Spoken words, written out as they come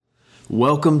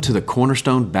Welcome to the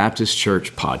Cornerstone Baptist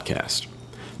Church podcast.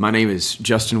 My name is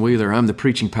Justin Wheeler. I'm the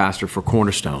preaching pastor for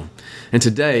Cornerstone. And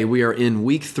today we are in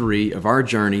week 3 of our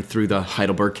journey through the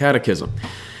Heidelberg Catechism.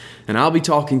 And I'll be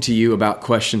talking to you about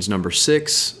questions number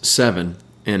 6, 7,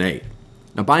 and 8.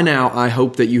 Now by now, I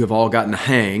hope that you have all gotten a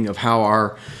hang of how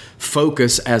our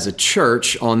focus as a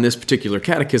church on this particular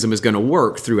catechism is going to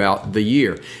work throughout the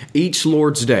year. Each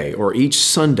Lord's Day or each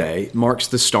Sunday marks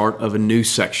the start of a new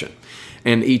section.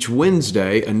 And each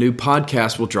Wednesday, a new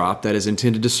podcast will drop that is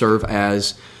intended to serve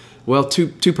as, well, two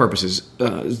purposes.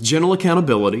 General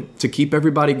accountability to keep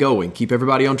everybody going, keep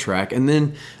everybody on track. And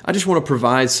then I just want to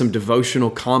provide some devotional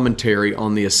commentary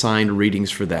on the assigned readings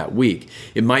for that week.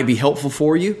 It might be helpful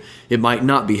for you. It might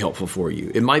not be helpful for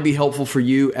you. It might be helpful for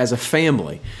you as a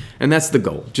family. And that's the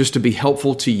goal, just to be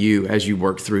helpful to you as you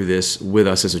work through this with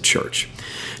us as a church.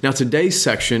 Now, today's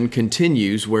section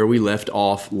continues where we left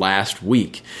off last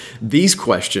week. These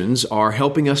questions are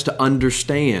helping us to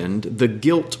understand the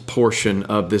guilt portion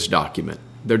of this document.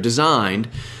 They're designed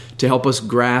to help us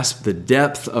grasp the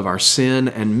depth of our sin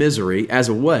and misery as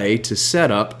a way to set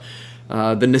up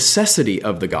the necessity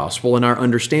of the gospel and our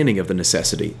understanding of the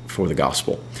necessity for the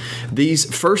gospel.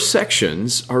 These first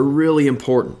sections are really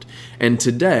important, and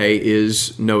today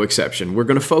is no exception. We're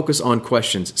going to focus on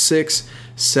questions 6,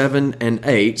 7, and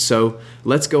 8, so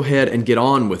let's go ahead and get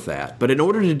on with that. But in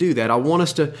order to do that, I want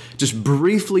us to just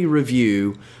briefly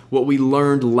review what we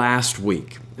learned last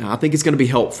week. I think it's going to be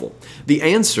helpful. The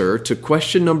answer to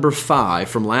question number 5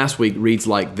 from last week reads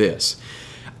like this: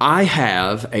 I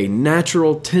have a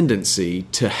natural tendency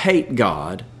to hate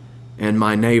God and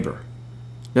my neighbor.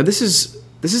 Now, this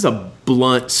is a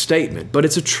blunt statement, but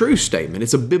it's a true statement.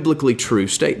 It's a biblically true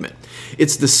statement.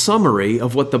 It's the summary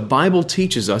of what the Bible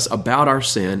teaches us about our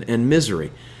sin and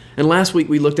misery. And last week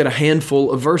we looked at a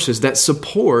handful of verses that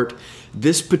support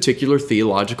this particular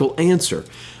theological answer.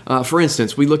 For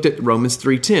instance, we looked at Romans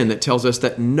 3:10 that tells us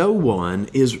that no one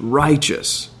is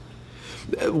righteous.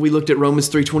 We looked at Romans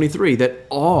 3:23, that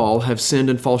all have sinned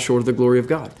and fall short of the glory of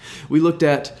God. We looked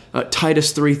at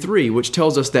Titus 3:3, which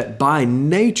tells us that by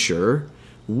nature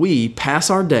we pass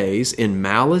our days in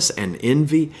malice and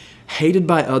envy, hated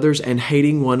by others and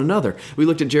hating one another. We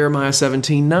looked at Jeremiah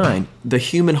 17:9. The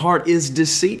human heart is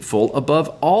deceitful above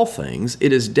all things.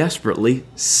 It is desperately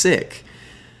sick.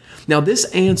 Now, this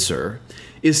answer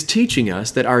is teaching us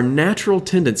that our natural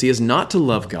tendency is not to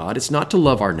love God, it's not to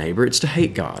love our neighbor, it's to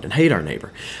hate God and hate our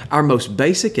neighbor. Our most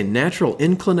basic and natural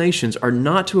inclinations are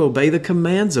not to obey the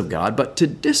commands of God, but to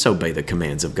disobey the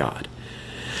commands of God.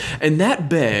 And that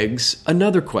begs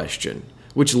another question,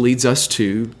 which leads us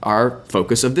to our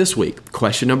focus of this week.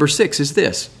 Question number 6 is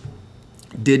this: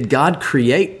 did God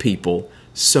create people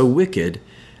so wicked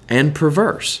and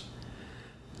perverse?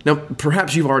 Now,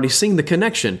 perhaps you've already seen the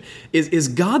connection. Is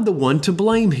God the one to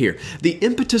blame here? The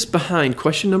impetus behind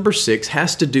question number 6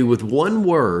 has to do with one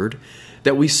word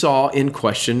that we saw in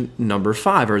question number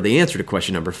 5, or the answer to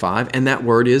question number 5, and that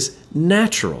word is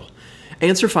natural.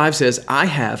 Answer 5 says, I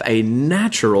have a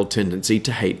natural tendency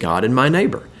to hate God and my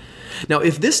neighbor. Now,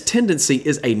 if this tendency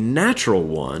is a natural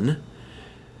one,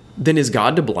 then is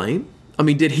God to blame? I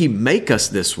mean, did He make us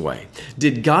this way?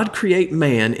 Did God create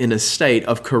man in a state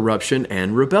of corruption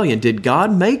and rebellion? Did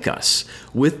God make us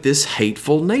with this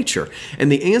hateful nature?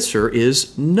 And the answer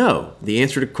is no. The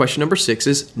answer to question number 6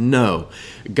 is no.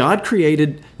 God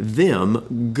created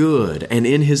them good and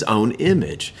in His own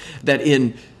image,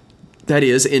 that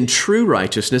is, in true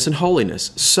righteousness and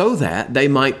holiness, so that they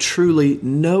might truly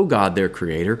know God, their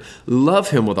Creator,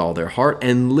 love Him with all their heart,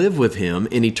 and live with Him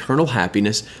in eternal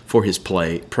happiness for His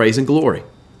praise and glory.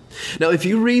 Now, if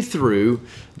you read through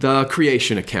the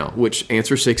creation account, which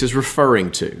answer 6 is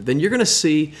referring to, then you're going to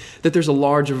see that there's a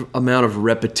large amount of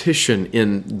repetition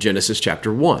in Genesis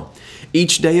chapter 1.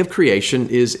 Each day of creation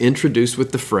is introduced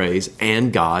with the phrase,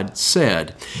 and God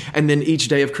said. And then each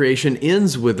day of creation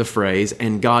ends with the phrase,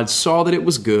 and God saw that it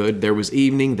was good. There was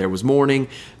evening, there was morning,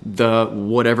 the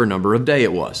whatever number of day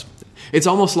it was. It's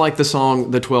almost like the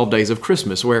song, The 12 Days of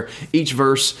Christmas, where each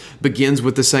verse begins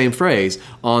with the same phrase,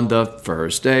 on the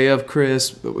first day of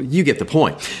Christmas. You get the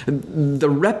point. The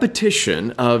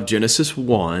repetition of Genesis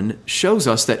 1 shows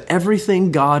us that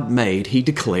everything God made, He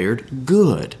declared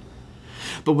good.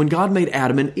 But when God made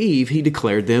Adam and Eve, He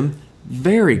declared them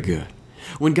very good.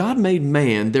 When God made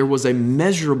man, there was a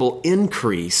measurable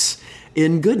increase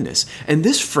in goodness. And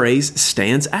this phrase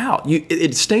stands out.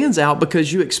 It stands out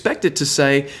because you expect it to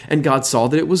say, and God saw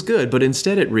that it was good, but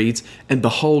instead it reads, and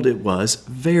behold, it was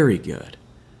very good.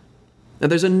 Now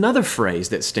there's another phrase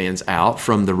that stands out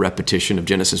from the repetition of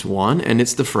Genesis 1, and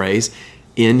it's the phrase,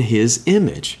 in His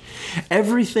image.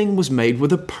 Everything was made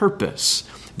with a purpose.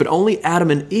 But only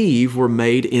Adam and Eve were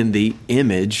made in the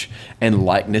image and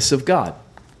likeness of God.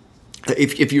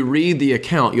 If you read the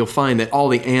account, you'll find that all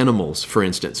the animals, for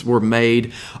instance, were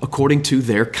made according to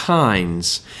their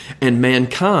kinds, and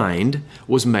mankind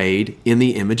was made in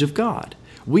the image of God.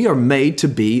 We are made to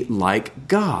be like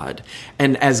God.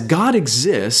 And as God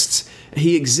exists,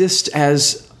 He exists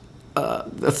as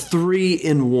a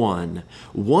three-in-one,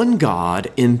 one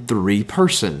God in three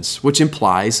persons, which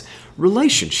implies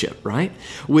relationship, right?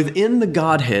 Within the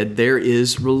Godhead, there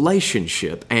is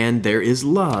relationship and there is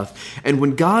love. And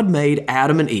when God made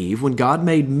Adam and Eve, when God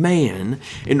made man,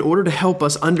 in order to help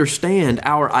us understand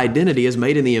our identity as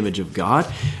made in the image of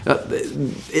God,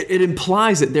 it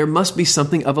implies that there must be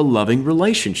something of a loving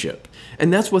relationship.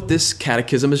 And that's what this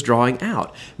catechism is drawing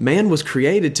out. Man was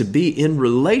created to be in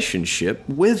relationship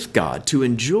with God, to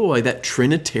enjoy that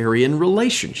Trinitarian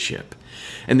relationship.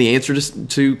 And the answer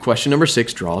to question number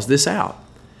 6 draws this out.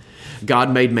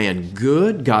 God made man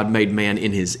good. God made man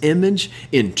in His image,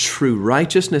 in true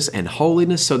righteousness and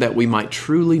holiness, so that we might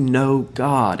truly know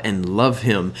God and love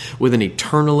Him with an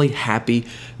eternally happy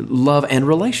love and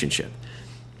relationship.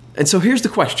 And so here's the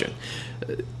question.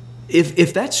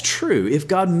 If that's true, if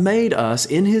God made us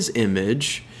in His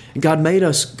image, God made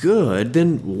us good,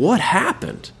 then what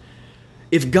happened?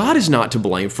 If God is not to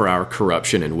blame for our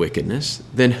corruption and wickedness,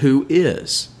 then who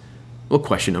is? Well,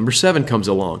 question number 7 comes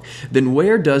along. Then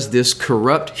where does this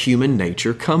corrupt human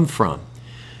nature come from?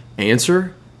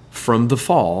 Answer, from the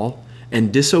fall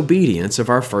and disobedience of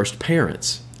our first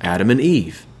parents, Adam and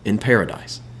Eve, in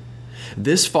paradise.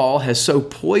 This fall has so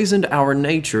poisoned our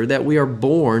nature that we are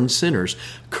born sinners,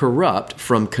 corrupt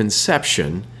from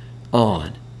conception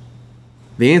on.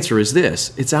 The answer is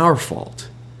this: it's our fault.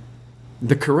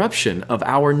 The corruption of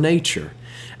our nature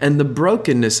and the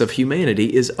brokenness of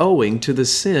humanity is owing to the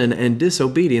sin and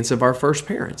disobedience of our first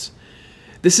parents.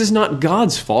 This is not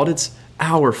God's fault, it's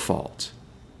our fault.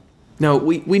 Now,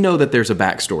 we know that there's a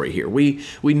backstory here. We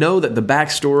know that the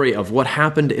backstory of what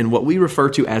happened in what we refer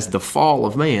to as the fall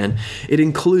of man, it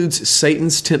includes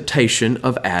Satan's temptation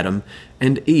of Adam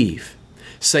and Eve.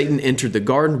 Satan entered the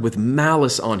garden with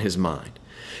malice on his mind.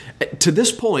 To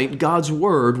this point, God's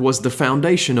word was the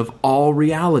foundation of all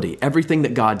reality. Everything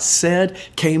that God said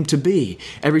came to be.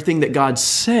 Everything that God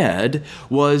said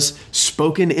was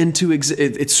spoken into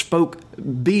it spoke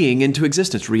being into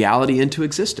existence, reality into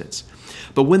existence.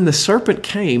 But when the serpent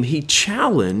came, he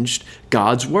challenged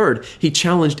God's word. He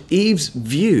challenged Eve's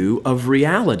view of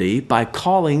reality by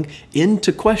calling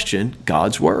into question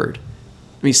God's word.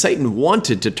 I mean, Satan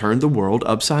wanted to turn the world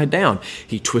upside down.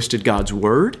 He twisted God's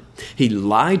word. He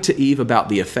lied to Eve about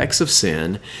the effects of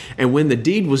sin. And when the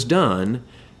deed was done,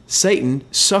 Satan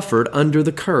suffered under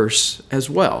the curse as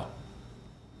well.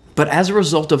 But as a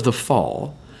result of the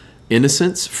fall,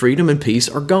 innocence, freedom, and peace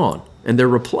are gone, and they're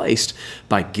replaced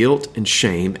by guilt and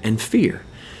shame and fear.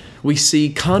 We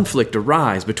see conflict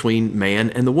arise between man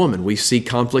and the woman. We see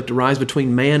conflict arise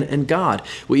between man and God.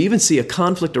 We even see a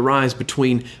conflict arise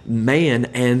between man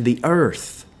and the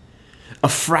earth. A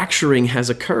fracturing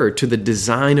has occurred to the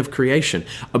design of creation.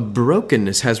 A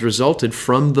brokenness has resulted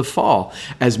from the fall.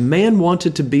 As man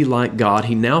wanted to be like God,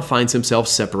 he now finds himself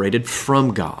separated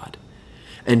from God.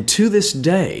 And to this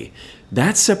day,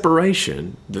 that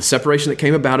separation, the separation that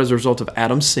came about as a result of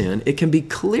Adam's sin, it can be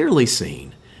clearly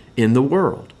seen in the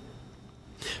world.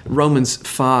 Romans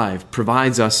 5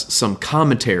 provides us some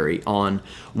commentary on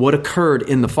what occurred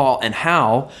in the fall and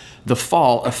how the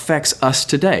fall affects us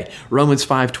today. Romans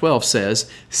 5:12 says,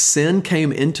 "Sin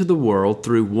came into the world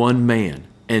through one man,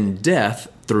 and death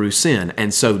through sin,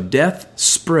 and so death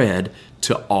spread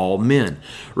to all men."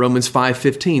 Romans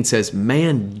 5:15 says,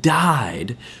 "Man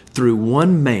died through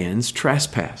one man's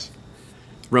trespass."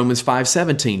 Romans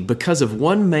 5:17, "Because of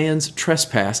one man's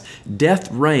trespass, death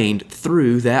reigned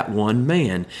through that one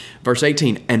man." Verse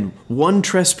 18, "And one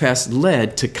trespass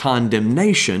led to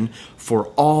condemnation for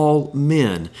all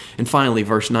men." And finally,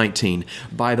 verse 19,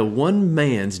 "By the one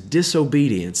man's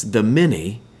disobedience, the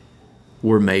many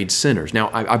were made sinners." Now,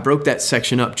 I broke that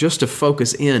section up just to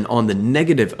focus in on the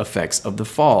negative effects of the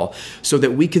fall so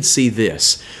that we could see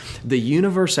this. The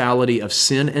universality of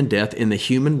sin and death in the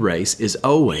human race is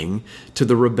owing to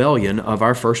the rebellion of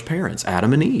our first parents,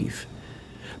 Adam and Eve.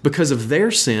 Because of their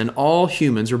sin, all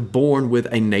humans are born with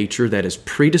a nature that is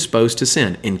predisposed to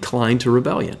sin, inclined to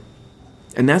rebellion.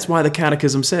 And that's why the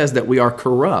Catechism says that we are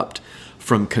corrupt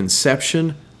from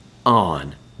conception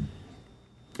on.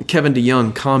 Kevin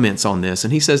DeYoung comments on this,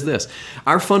 and he says this: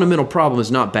 "Our fundamental problem is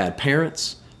not bad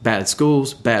parents, bad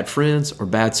schools, bad friends, or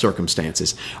bad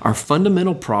circumstances. Our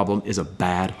fundamental problem is a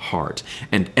bad heart,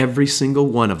 and every single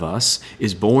one of us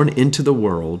is born into the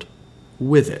world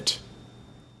with it."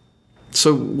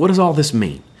 So what does all this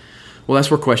mean? Well, that's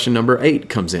where question number 8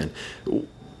 comes in.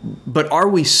 But are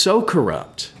we so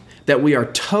corrupt that we are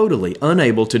totally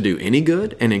unable to do any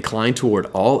good and inclined toward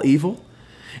all evil?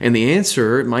 And the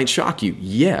answer might shock you.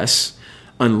 Yes,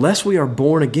 unless we are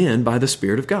born again by the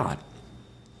Spirit of God.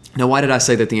 Now, why did I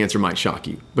say that the answer might shock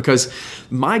you? Because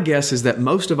my guess is that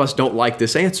most of us don't like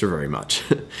this answer very much.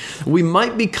 We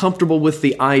might be comfortable with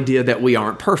the idea that we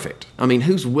aren't perfect. I mean,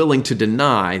 who's willing to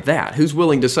deny that? Who's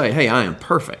willing to say, hey, I am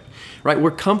perfect? Right?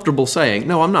 We're comfortable saying,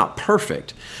 no, I'm not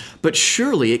perfect. But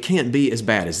surely it can't be as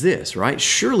bad as this, right?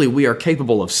 Surely we are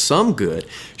capable of some good.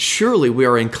 Surely we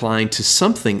are inclined to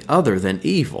something other than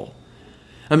evil.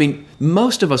 I mean,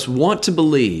 most of us want to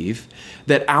believe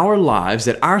that our lives,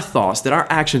 that our thoughts, that our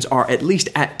actions are at least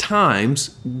at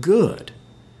times good.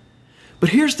 But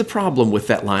here's the problem with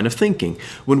that line of thinking.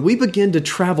 When we begin to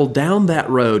travel down that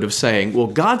road of saying, well,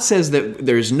 God says that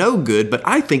there's no good, but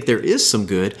I think there is some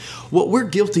good, what we're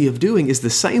guilty of doing is the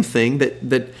same thing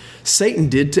that Satan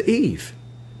did to Eve.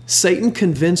 Satan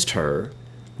convinced her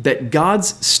that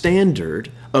God's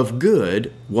standard of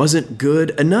good wasn't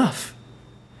good enough.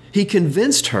 He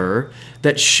convinced her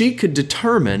that she could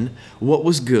determine what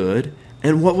was good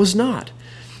and what was not.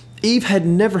 Eve had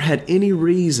never had any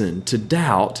reason to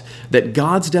doubt that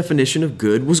God's definition of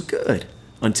good was good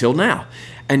until now.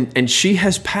 And she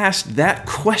has passed that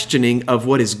questioning of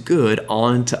what is good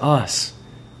on to us.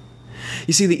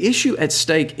 You see, the issue at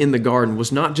stake in the garden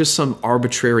was not just some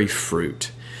arbitrary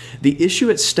fruit. The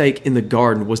issue at stake in the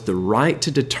garden was the right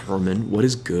to determine what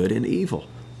is good and evil.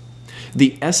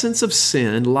 The essence of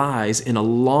sin lies in a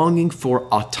longing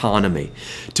for autonomy,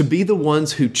 to be the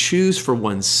ones who choose for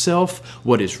oneself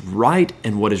what is right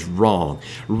and what is wrong,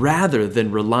 rather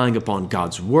than relying upon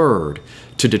God's word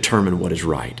to determine what is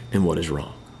right and what is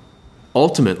wrong.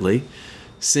 Ultimately,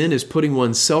 sin is putting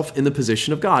oneself in the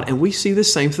position of God, and we see the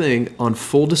same thing on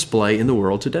full display in the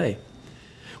world today.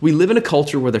 We live in a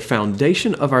culture where the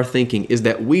foundation of our thinking is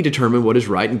that we determine what is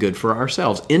right and good for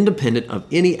ourselves, independent of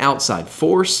any outside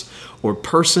force or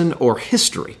person or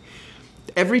history.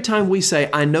 Every time we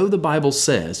say, I know the Bible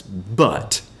says,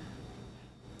 but,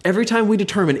 every time we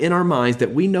determine in our minds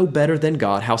that we know better than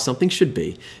God how something should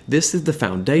be, this is the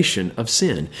foundation of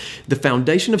sin. The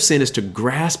foundation of sin is to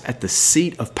grasp at the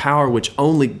seat of power which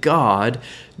only God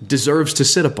deserves to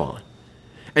sit upon.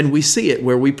 And we see it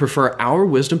where we prefer our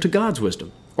wisdom to God's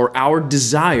wisdom, or our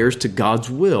desires to God's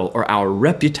will, or our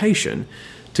reputation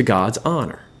to God's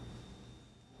honor.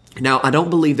 Now, I don't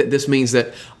believe that this means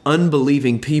that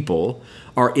unbelieving people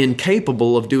are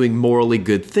incapable of doing morally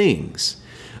good things.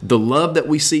 The love that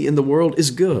we see in the world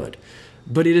is good,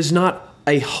 but it is not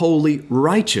a wholly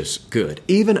righteous good.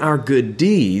 Even our good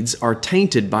deeds are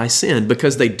tainted by sin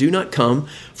because they do not come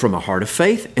from a heart of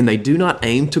faith and they do not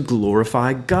aim to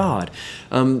glorify God.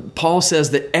 Paul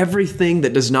says that everything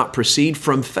that does not proceed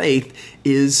from faith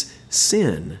is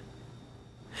sin.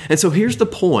 And so here's the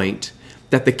point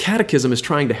that the Catechism is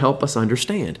trying to help us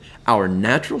understand. Our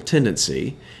natural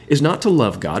tendency is not to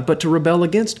love God, but to rebel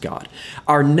against God.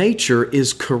 Our nature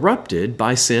is corrupted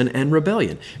by sin and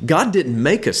rebellion. God didn't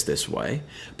make us this way,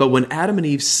 but when Adam and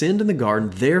Eve sinned in the garden,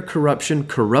 their corruption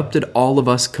corrupted all of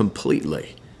us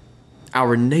completely.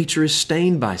 Our nature is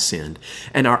stained by sin,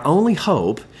 and our only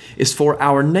hope is for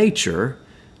our nature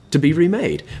to be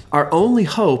remade. Our only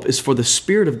hope is for the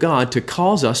Spirit of God to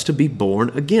cause us to be born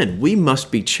again. We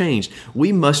must be changed.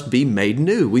 We must be made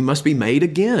new. We must be made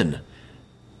again.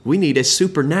 We need a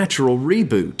supernatural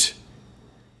reboot.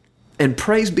 And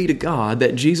praise be to God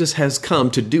that Jesus has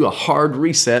come to do a hard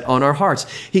reset on our hearts.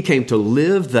 He came to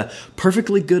live the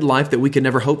perfectly good life that we could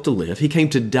never hope to live. He came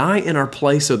to die in our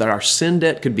place so that our sin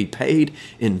debt could be paid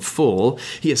in full.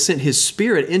 He has sent His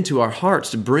Spirit into our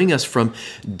hearts to bring us from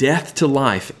death to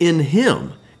life. In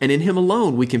Him, and in Him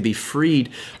alone, we can be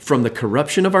freed from the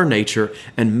corruption of our nature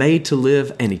and made to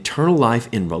live an eternal life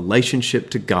in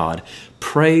relationship to God.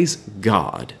 Praise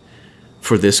God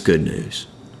for this good news.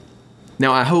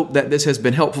 Now, I hope that this has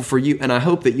been helpful for you, and I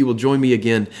hope that you will join me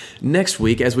again next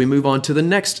week as we move on to the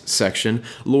next section,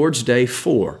 Lord's Day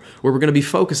 4, where we're going to be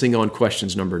focusing on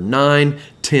questions number 9,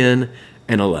 10,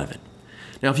 and 11.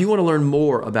 Now, if you want to learn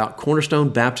more about Cornerstone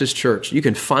Baptist Church, you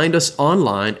can find us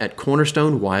online at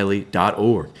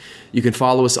cornerstonewiley.org. You can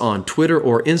follow us on Twitter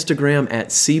or Instagram at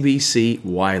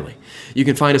CBCWiley. You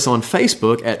can find us on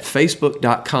Facebook at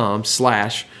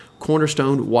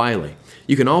facebook.com/CornerstoneWiley.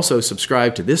 You can also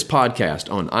subscribe to this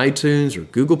podcast on iTunes or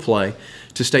Google Play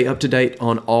to stay up to date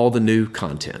on all the new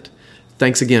content.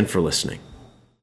 Thanks again for listening.